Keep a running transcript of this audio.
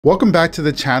Welcome back to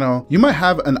the channel. You might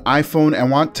have an iPhone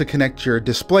and want to connect your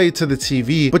display to the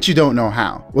TV, but you don't know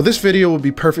how. Well, this video will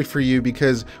be perfect for you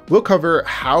because we'll cover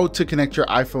how to connect your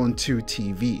iPhone to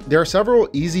TV. There are several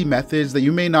easy methods that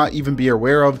you may not even be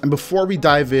aware of. And before we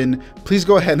dive in, please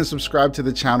go ahead and subscribe to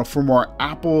the channel for more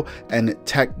Apple and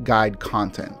tech guide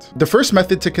content. The first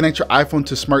method to connect your iPhone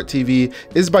to smart TV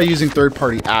is by using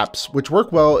third-party apps, which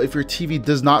work well if your TV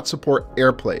does not support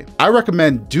AirPlay. I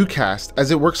recommend DoCast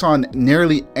as it works on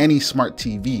nearly any smart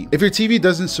TV. If your TV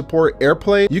doesn't support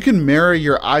AirPlay, you can mirror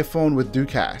your iPhone with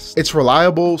DoCast. It's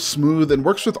reliable, smooth, and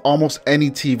works with almost any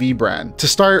TV brand. To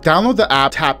start, download the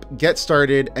app, tap Get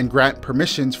Started, and grant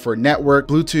permissions for network,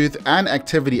 Bluetooth, and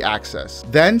activity access.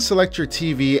 Then select your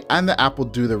TV and the app will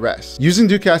do the rest. Using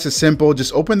DoCast is simple.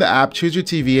 Just open the app, choose your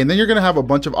TV, and then you're gonna have a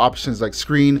bunch of options like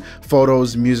screen,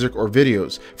 photos, music, or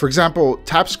videos. For example,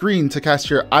 tap screen to cast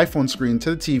your iPhone screen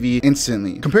to the TV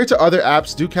instantly. Compared to other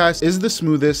apps, DoCast is the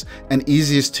smoothest and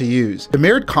easiest to use. The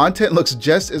mirrored content looks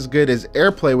just as good as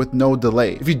AirPlay with no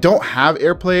delay. If you don't have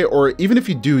AirPlay, or even if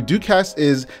you do, DoCast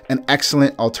is an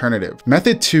excellent alternative.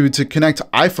 Method 2 to connect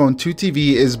iPhone to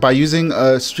TV is by using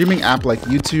a streaming app like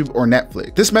YouTube or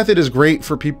Netflix. This method is great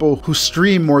for people who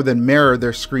stream more than mirror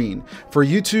their screen. For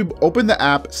YouTube, open the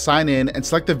app, sign in, and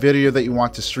select the video that you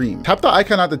want to stream. Tap the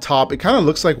icon at the top. It kind of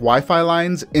looks like Wi-Fi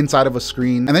lines inside of a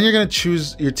screen, and then you're going to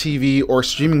choose your TV or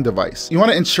streaming device. You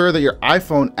want to ensure that your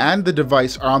iPhone and the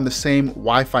device are on the same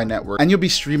Wi-Fi network, and you'll be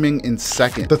streaming in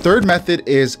seconds. The third method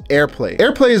is AirPlay.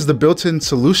 AirPlay is the built-in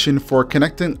solution for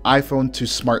connecting iPhone to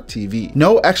smart TV.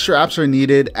 No extra apps are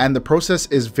needed, and the process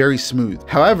is very smooth.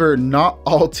 However, not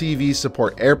all TVs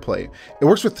support AirPlay. It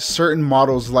works with certain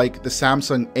models like the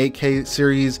Samsung 8K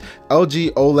series,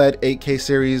 LG OLED 8K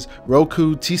series,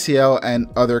 Roku, TCL, and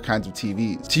other kinds of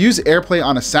TVs. To use AirPlay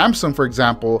on a Samsung, for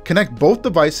example, connect both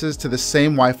devices to the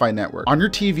same Wi-Fi network. On your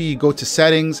TV, go to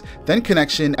Settings, then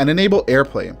Connection, and enable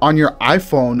AirPlay. On your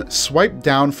iPhone, swipe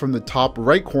down from the top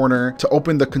right corner to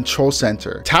open the control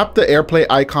center. Tap the AirPlay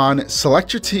icon,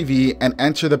 select your TV, and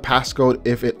enter the passcode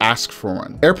if it asks for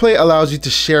one. AirPlay allows you to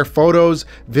share photos,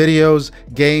 videos,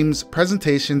 games,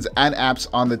 presentations, and apps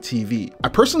on the TV. I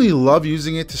personally love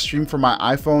using it to stream from my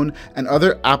iPhone and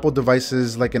other Apple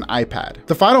devices like an iPad.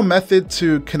 The final method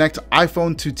to connect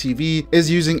iPhone to TV is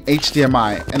using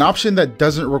HDMI, an option that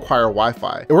doesn't require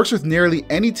Wi-Fi. It works with nearly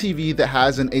any TV that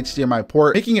has an HDMI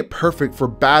port, making it perfect for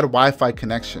bad Wi-Fi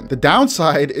connection. The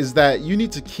downside is that you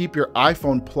need to keep your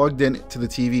iPhone plugged in to the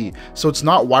TV, so it's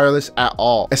not wireless at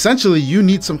all. Essentially, you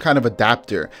need some kind of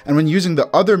adapter, and when using the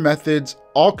other methods,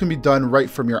 all can be done right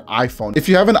from your iPhone. If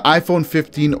you have an iPhone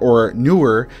 15 or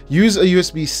newer, use a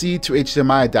USB-C to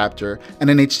HDMI adapter and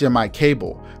an HDMI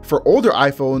cable. For older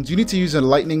iPhones, you need to use a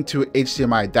Lightning to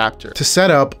HDMI adapter. To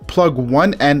set up, plug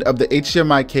one end of the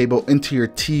HDMI cable into your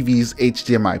TV's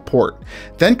HDMI port.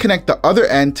 Then connect the other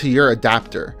end to your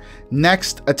adapter.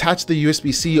 Next, attach the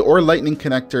USB-C or Lightning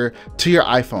connector to your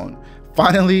iPhone.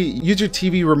 Finally, use your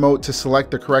TV remote to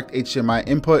select the correct HDMI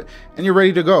input and you're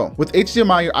ready to go. With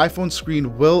HDMI, your iPhone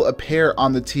screen will appear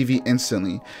on the TV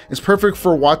instantly. It's perfect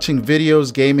for watching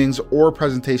videos, gamings, or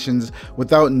presentations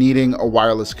without needing a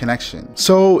wireless connection.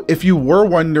 So if you were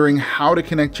wondering how to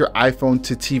connect your iPhone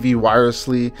to TV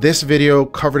wirelessly, this video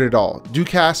covered it all.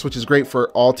 DoCast, which is great for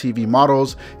all TV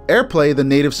models, AirPlay, the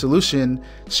native solution,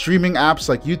 streaming apps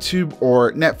like YouTube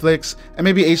or Netflix, and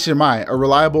maybe HDMI, a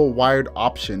reliable wired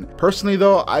option. Personally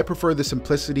though, I prefer the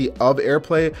simplicity of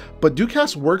AirPlay, but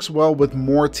DoCast works well with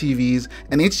more TVs,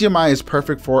 and HDMI is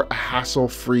perfect for a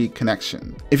hassle-free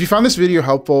connection. If you found this video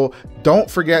helpful, don't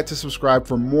forget to subscribe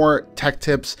for more tech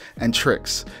tips and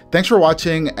tricks. Thanks for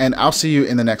watching, and I'll see you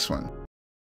in the next one.